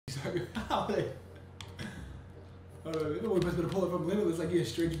start. Hold on. It must be pull up from limitless like you're a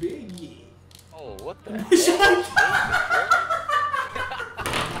stretch big. Yeah. Oh, what the heck?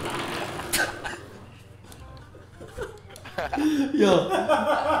 Yo,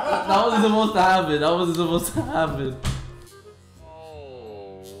 that wasn't supposed to happen. That wasn't supposed to happen.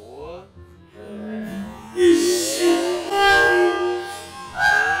 Oh, what?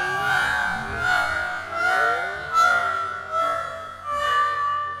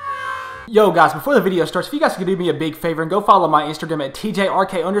 Yo guys, before the video starts, if you guys could do me a big favor and go follow my Instagram at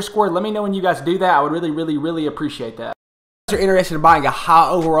TJRK_. Let me know when you guys do that. I would really appreciate that. If you're interested in buying a high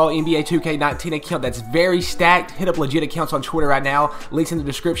overall NBA 2K19 account that's very stacked, hit up legit accounts on Twitter right now. Links in the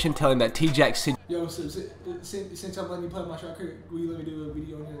description. Tell them that Tjack sent. Yo, so, since I'm letting you play my Shotcreator, will you let me do a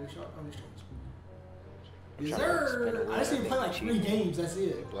video on your shot on the streams? Yes, sir. I just need to play like 3 games. That's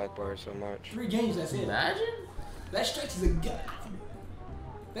it. Black bar so much. 3 games. That's it. Imagine that stretch is a god.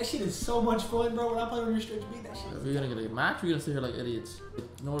 That shit is so much fun, bro. When I play on your stretch beat, that shit. if we're gonna get a match, we're gonna sit here like idiots. You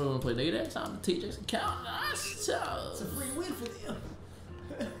know what, we wanna play NaDeXe on the Tjack's account. It's a free win for them.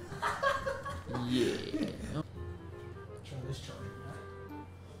 Yeah. Try this charger, man.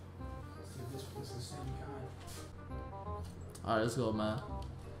 See if this is the same kind. Alright, let's go, man.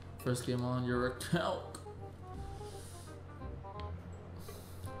 First game on your account.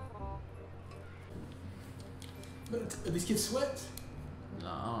 But these kids sweat. No,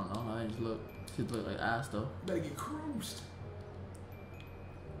 I don't know. I just look. Kids look like ass though. Better get cruised.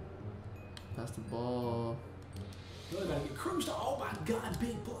 Pass the ball. Really better get cruised. Oh my god,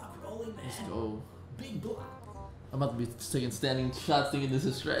 big block rolling, man. Let's go. Big block. I'm about to be taking standing shots thinking this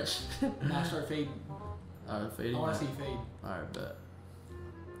is stretch. Now start fading. Alright, fading. I want to see fade. Alright, bet.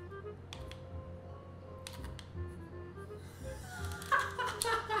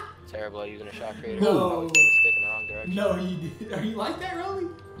 Terrible at using a Shotcreator. No. I was putting the stick in the wrong direction. No, you did. Are you like that, really?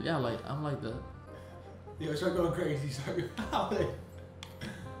 Yeah, I'm like that. Yo, start going crazy. Start going.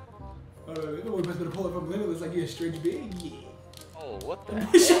 We must be pull up from limitless like you're a stretch big. Yeah. Oh, what the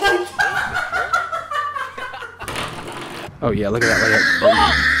heck? Oh yeah, look at that. Look at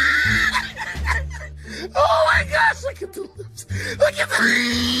that. Oh my gosh, look at the lips. Look at the...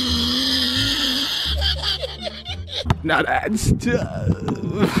 Now that's tough.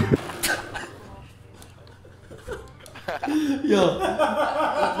 Yo,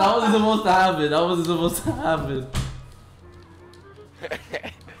 that wasn't supposed to happen. That wasn't supposed to happen.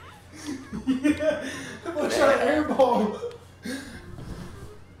 Yeah, that boy shot an air ball.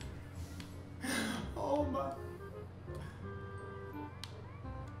 Oh my.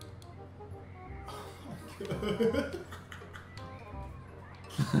 Oh my god.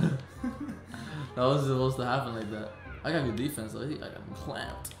 That wasn't supposed to happen like that. I got good defense though. I got him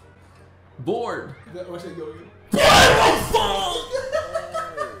clamped. Bored. Watch that go again.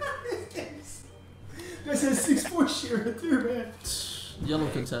 That's a 6'4" shit right there, man. Yellow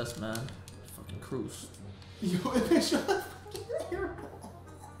contest, man. Fucking cruise. Yo, that shot a air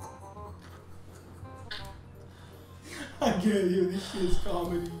ball. I get it, yo. This shit is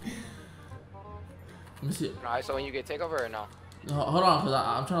comedy. Let me see. Alright, so when you get takeover or no? No, hold on, cause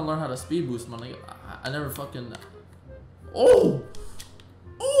I'm trying to learn how to speed boost, man. Like, I never fucking. Oh,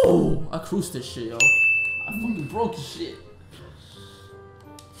 oh! I cruised this shit, yo. I fucking broke this shit.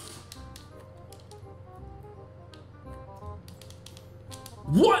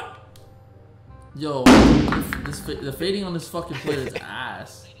 What? Yo, the fading on this fucking player is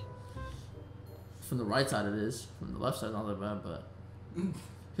ass. From the right side it is. From the left side not that bad, but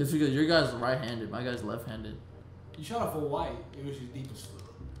because your guy's right-handed, my guy's left-handed. You shot a full white. It was just deep as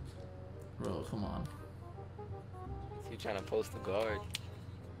fuck. Bro, come on. You trying to post the guard?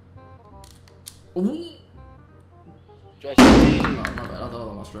 Ooh. Stretch Oh, it. my bad. I thought I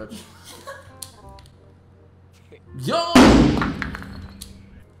was on stretch. Yo!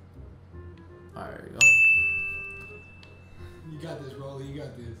 Alright, there you go. You got this, Rolly. You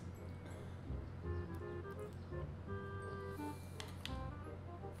got this.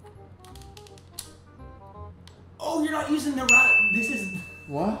 Oh, you're not using the right. This is.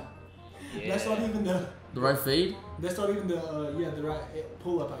 What? Yeah. That's not even the. The right fade? That's not even the. Yeah, the right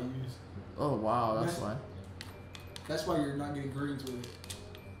pull up I use. Oh, wow. That's why. That's why you're not getting greens with it.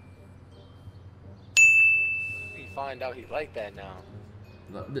 We find out he's like that now.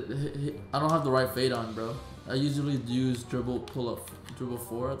 I don't have the right fade on, bro. I usually use dribble pull up, dribble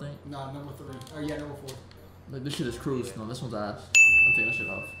 4, I think. No, number 3. Oh yeah, number 4. Like this shit is cruise. No, this one's ass. I'm taking that shit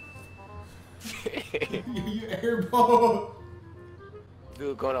off. You airball.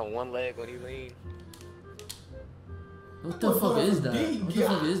 Dude going on one leg when he lean. What the fuck is that? What the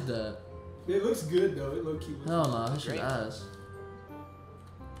fuck is that? It looks good though. It low key. Hell no, that shit ass.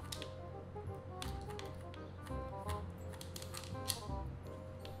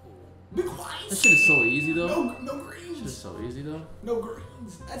 This shit is so easy though. No greens. This is so easy though. No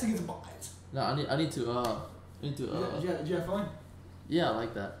greens. That's against bots. No, I need to. Did you have fun? Yeah, I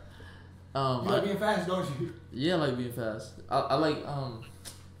like that. You like being fast, don't you? Yeah, I like being fast. I like I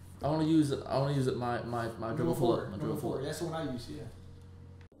want to use my dribble forward. My dribble forward. That's the one I use.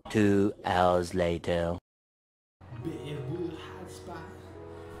 Yeah. 2 hours later. Big hot spot.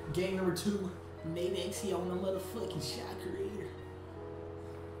 Game number 2. NaDeXe on the motherfucking Shotcreator.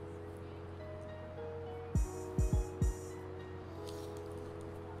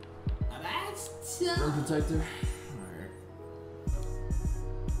 That's tough. Rim protector.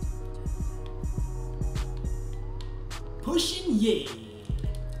 Pushing, yeah.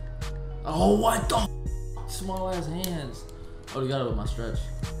 Oh, what the? Small ass hands. Oh, you got it with my stretch.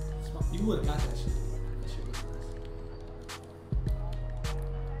 You would have got that shit. That shit was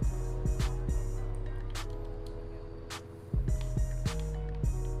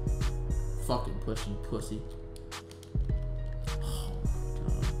nice. Fucking pushing pussy. Oh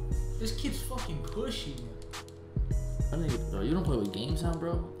my god. This kid's fucking pushing. I think, bro, you don't play with game sound,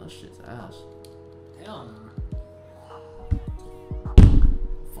 bro? That shit's ass. Hell no.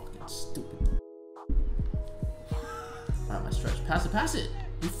 Fucking stupid. Alright, my stretch. Pass it, pass it!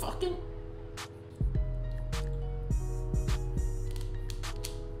 You fucking.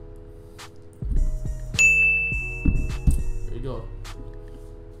 There you go.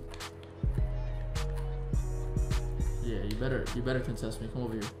 Yeah, you better contest me. Come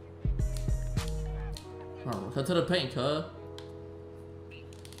over here. Alright, cut to the paint, cuz.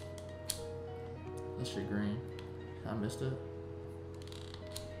 That shit green. I missed it.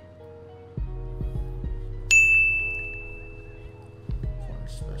 Corner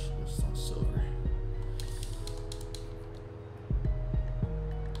specialist on silver.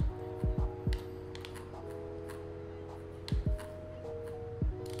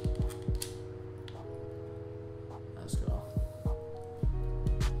 Let's go.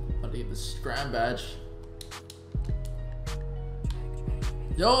 I'll get the scram badge.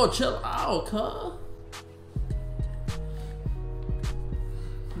 Yo, chill out, cuz.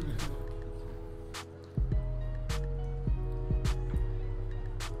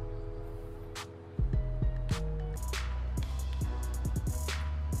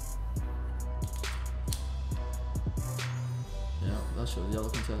 Yeah, that shows yellow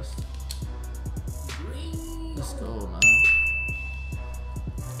contest. Let's go, man.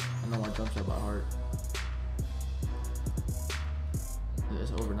 I know my jump shot by heart. Yeah,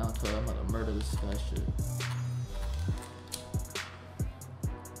 it's over now, cuz I'm about to murder this guy shit.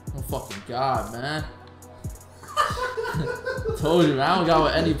 Oh fucking god, man. Told you, man, I don't got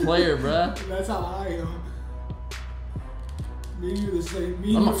with any player, bruh. That's how I am. Me and you the same.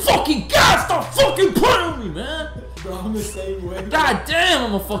 I'm a fucking god, stop fucking playing with me, man. Bro, I'm the same way. God damn,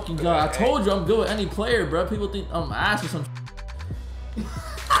 I'm a fucking god. I told you I'm good with any player, bruh. People think I'm ass or some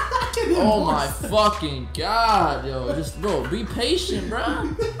Oh my fucking god, yo. Just, bro, be patient, bro.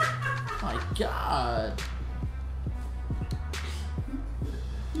 My god.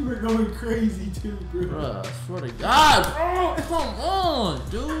 You were going crazy too, bro. Bruh, I swear to god, bro. Come on,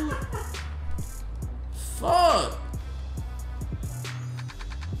 dude. Fuck.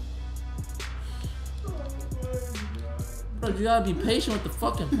 Bro, you gotta be patient with the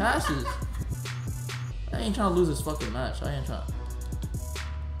fucking passes. I ain't trying to lose this fucking match. I ain't trying.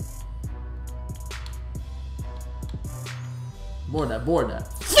 Board that, board that.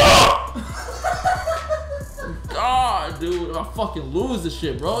 God, dude, if I fucking lose this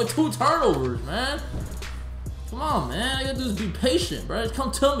shit, bro. 2 turnovers, man. Come on, man. I gotta do is be patient, bro. Just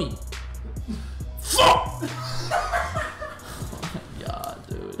come to me. Fuck! Oh my god,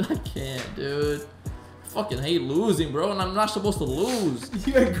 dude. I can't, dude. I fucking hate losing, bro, and I'm not supposed to lose.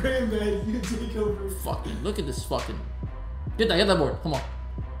 You had grandma, you take over. Fucking, look at this fucking. Get that board. Come on.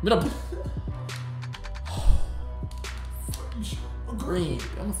 Get up. Green.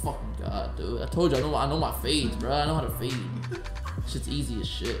 I'm a fucking god, dude. I told you I know my fades, bro. I know how to fade. Shit's easy as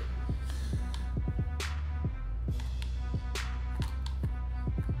shit.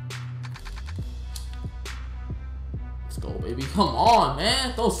 Let's go, baby. Come on,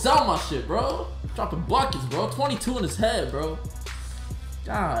 man. Don't sell my shit, bro. Dropping buckets, bro. 22 in his head, bro.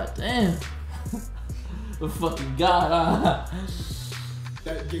 God damn. The fucking god.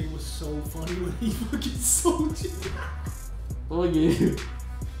 That game was so funny when he fucking sold you. What game?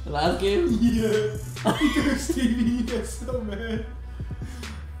 The last game? Yeah. He threw Stevie. He got so mad.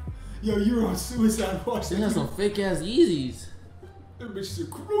 Yo, you were on suicide watch. They had some fake ass Yeezys. That bitch is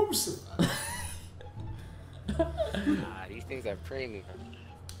crucified. These things are premium.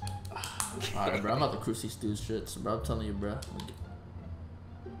 Alright, bro. I'm about to cruise these dudes shit, so bro. I'm telling you, bro.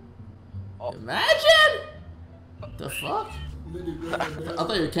 Imagine. What the fuck? I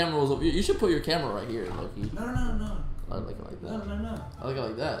thought your camera was over. You should put your camera right here, Loki. No. I like it like that. No. I like it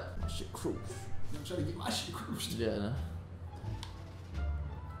like that. My shit cruise. I'm trying to get my shit cruised. Yeah, no.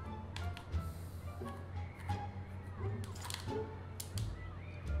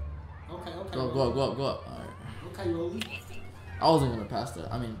 Okay. Go up. Alright. Okay, Rolly. I wasn't gonna pass that.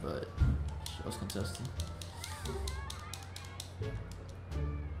 I mean, but I was contesting.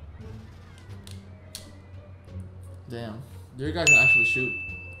 Damn. Your guy can actually shoot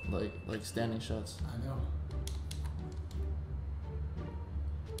like standing shots. I know.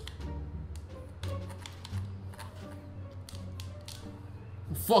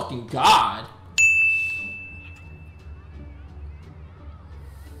 Fucking God.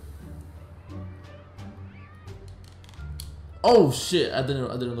 Oh shit! I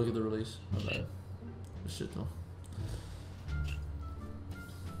didn't look at the release. My bad. Shit though.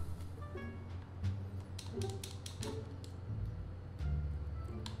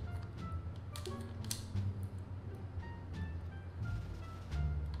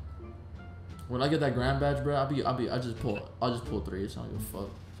 When I get that grand badge, bro, I'll just pull threes. I don't give a fuck.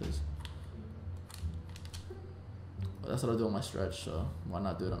 That's what I do on my stretch. So why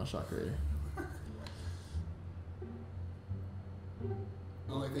not do it on a Shotcreator?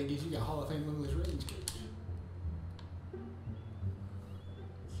 The only thing is you got Hall of Fame English ratings, coach.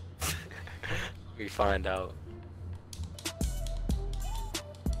 We find out.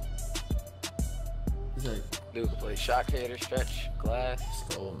 It's like, Luke play Shotcreator, stretch, glass.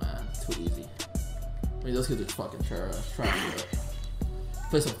 let's go, man. Too easy. I mean, those kids are fucking trash.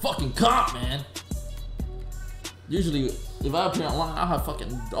 Play some fucking comp, man. Usually, if I appear on one, I'll have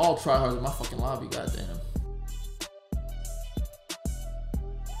fucking all tryhards in my fucking lobby, goddamn.